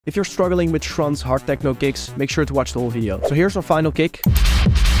If you're struggling with Schranz Hard Techno Kicks, make sure to watch the whole video. So here's our final kick.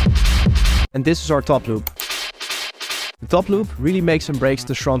 And this is our top loop. The top loop really makes and breaks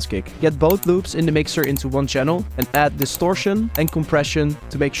the Schranz kick. Get both loops in the mixer into one channel and add distortion and compression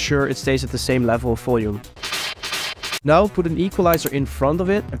to make sure it stays at the same level of volume. Now put an equalizer in front of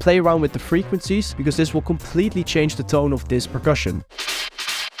it and play around with the frequencies, because this will completely change the tone of this percussion.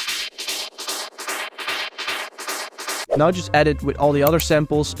 Now just add it with all the other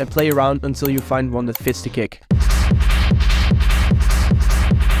samples and play around until you find one that fits the kick.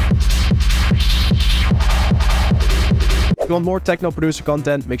 If you want more techno producer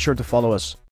content, make sure to follow us.